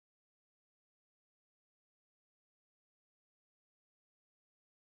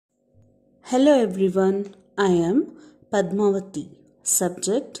Hello everyone, I am Padmavati.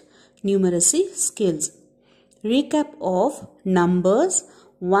 Subject Numeracy Skills. Recap of numbers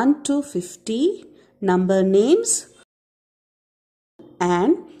 1 to 50, number names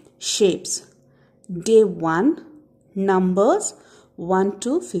and shapes. Day 1, numbers 1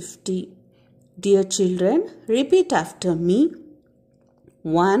 to 50. Dear children, repeat after me.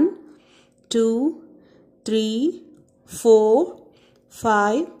 1, 2, 3, 4,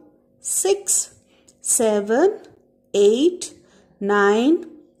 5, 6, 7, 8, 9,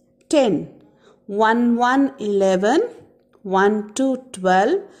 10. 1, 1, 11, 1, 2,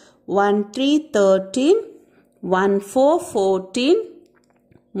 12, 1, 3, 13, 1, 4, 14,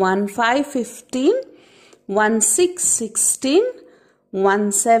 1, 5, 15, 1, 6, 16,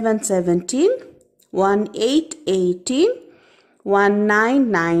 1, 7, 17, 1, 8, 18, 1,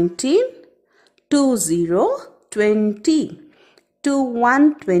 9, 19, 2, 0, 20. 2,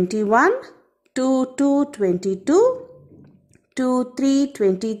 1, 21, 2, 2, 22, 2, 3,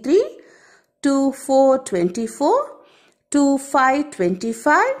 23, 2, 4, 24, 2, 5,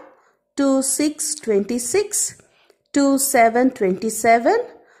 25, 2, 6, 26, 2, 7, 27,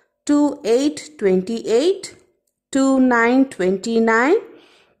 2, 8, 28, 2, 9, 29,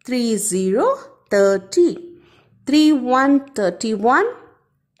 3, 0, 30, 3, 1, 31,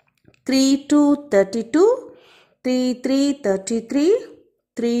 3, 2, 32, 3, 3, 33,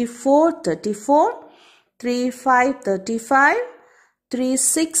 3, 4, 34, 3, 5, 35, 3,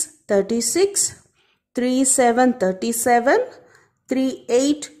 6, 36, 3, 7, 37, 3,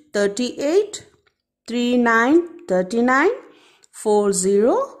 8, 38, 3, 9, 39, 4,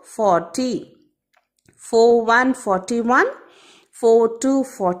 0, 40, 4, 1, 41, 4, 2,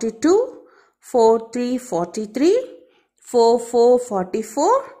 42, 4, 3, 43, 4, 4,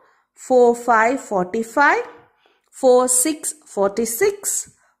 44, 4, 5, 45, 4, 6,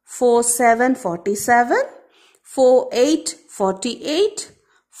 46, 4, 7, 47, 4, 8, 48,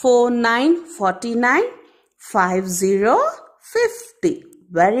 4, 9, 49, 5, 0, 50.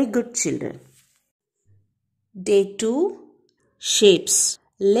 Very good children. Day 2, shapes.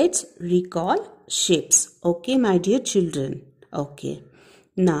 Let's recall shapes. Okay, my dear children. Okay.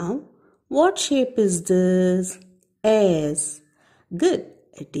 Now, what shape is this? S. Good.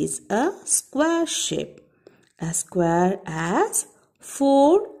 It is a square shape. A square has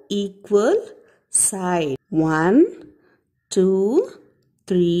 4 equal sides. 1, 2,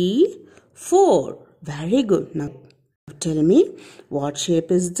 3, 4. Very good. Now tell me, what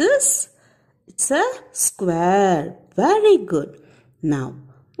shape is this? It's a square. Very good. Now,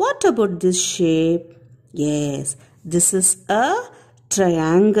 what about this shape? Yes, this is a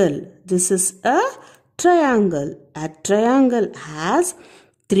triangle. This is a triangle. A triangle has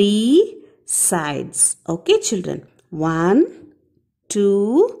 3 sides. Okay, children. 1,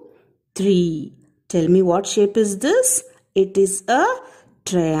 2, 3. Tell me, what shape is this? It is a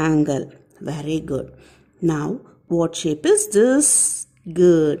triangle. Very good. Now, what shape is this?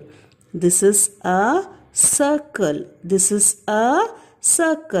 Good. This is a circle. This is a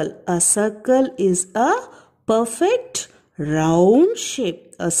circle. A circle is a perfect round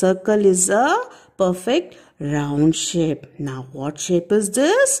shape. A circle is a perfect round shape. Now, what shape is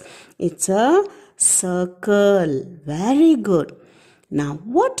this? It's a circle. Very good. Now,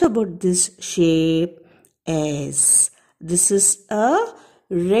 what about this shape? S. This is a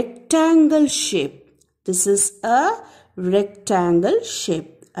rectangle shape. This is a rectangle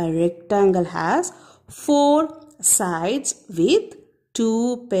shape. A rectangle has 4 sides with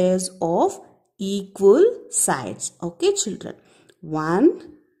 2 pairs of equal sides. Okay, children.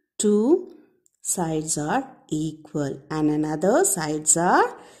 1, 2 sides are equal and another sides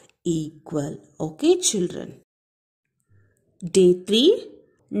are equal. Okay, children. Day 3,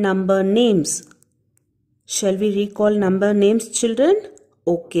 number names. Shall we recall number names, children?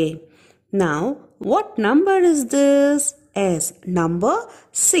 Okay. Now, what number is this? S. Number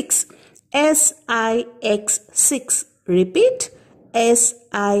 6. S-I-X 6. Repeat.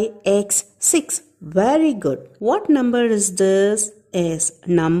 S-I-X 6. Very good. What number is this? S.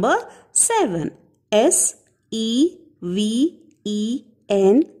 Number 7. S-E-V-E-N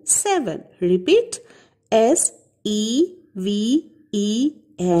 7. Repeat. S-E-V-E-N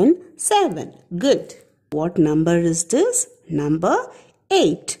 7. Good. What number is this? Number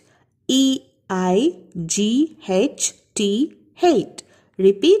 8. E-I-G-H-T 8.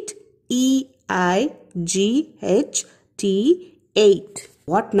 Repeat. E-I-G-H-T 8.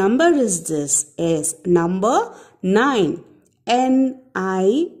 What number is this? S. Number 9. N-I-N-E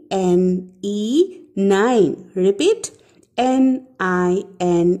 9. Repeat. N-I-N-E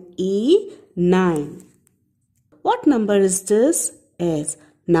 9. What number is this? S.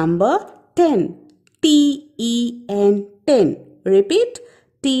 Number 10. T-E-N 10. Repeat.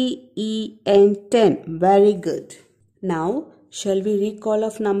 T-E-N 10. Very good. Now, shall we recall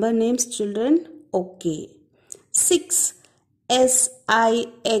of number names, children? Okay. 6.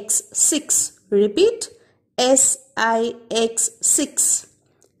 S-I-X 6. Repeat. S-I-X 6.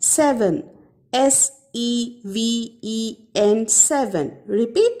 7. S-E-V-E-N 7.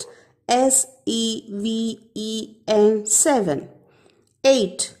 Repeat. S-E-V-E-N 7.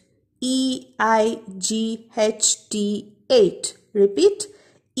 8. E-I-G-H-T 8. Repeat.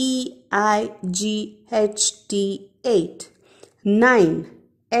 E-I-G-H-T 8. 9.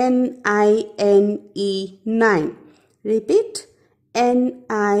 N-I-N-E 9. Repeat.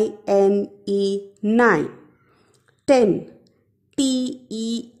 N-I-N-E 9. 10.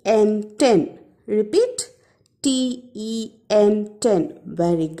 T-E-N 10. Repeat. T-E-N 10.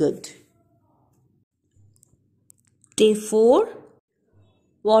 Very good. Day 4.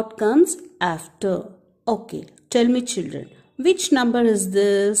 What comes after? Okay, tell me, children, which number is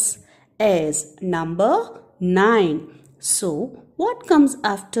this? Is number 9. So, what comes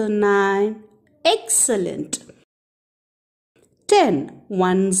after 9? Excellent. 10.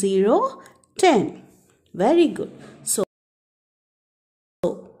 1, 0, 10. Very good. So,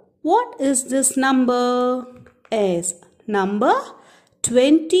 what is this number? Is number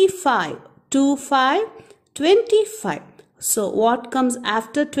 25. 2, 5, 25. So, what comes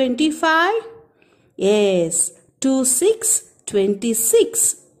after 25? Yes, 2, 6,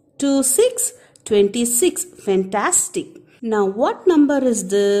 26. 2, 6, 26. Fantastic. Now, what number is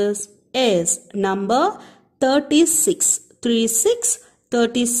this? Is number 36. 3, 6,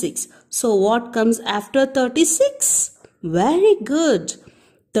 36. So, what comes after 36? Very good.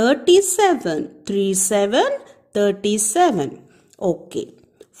 37. 3, 7, 37. Okay.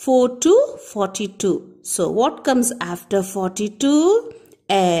 4, 2, 42. So, what comes after 42?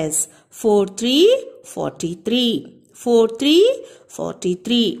 Is 4, 3, 43. 4, 3,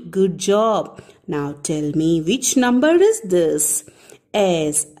 43. Good job. Now, tell me which number is this?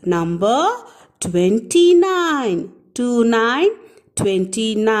 Is number 29. 2, 9,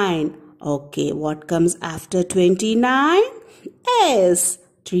 29. Okay, what comes after 29? Is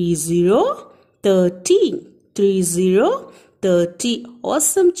 30, 30. 30, 30.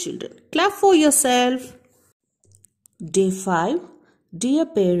 Awesome, children. Clap for yourself. Day 5. Dear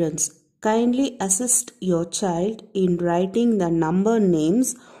parents, kindly assist your child in writing the number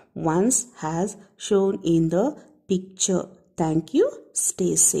names once has shown in the picture. Thank you.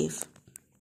 Stay safe.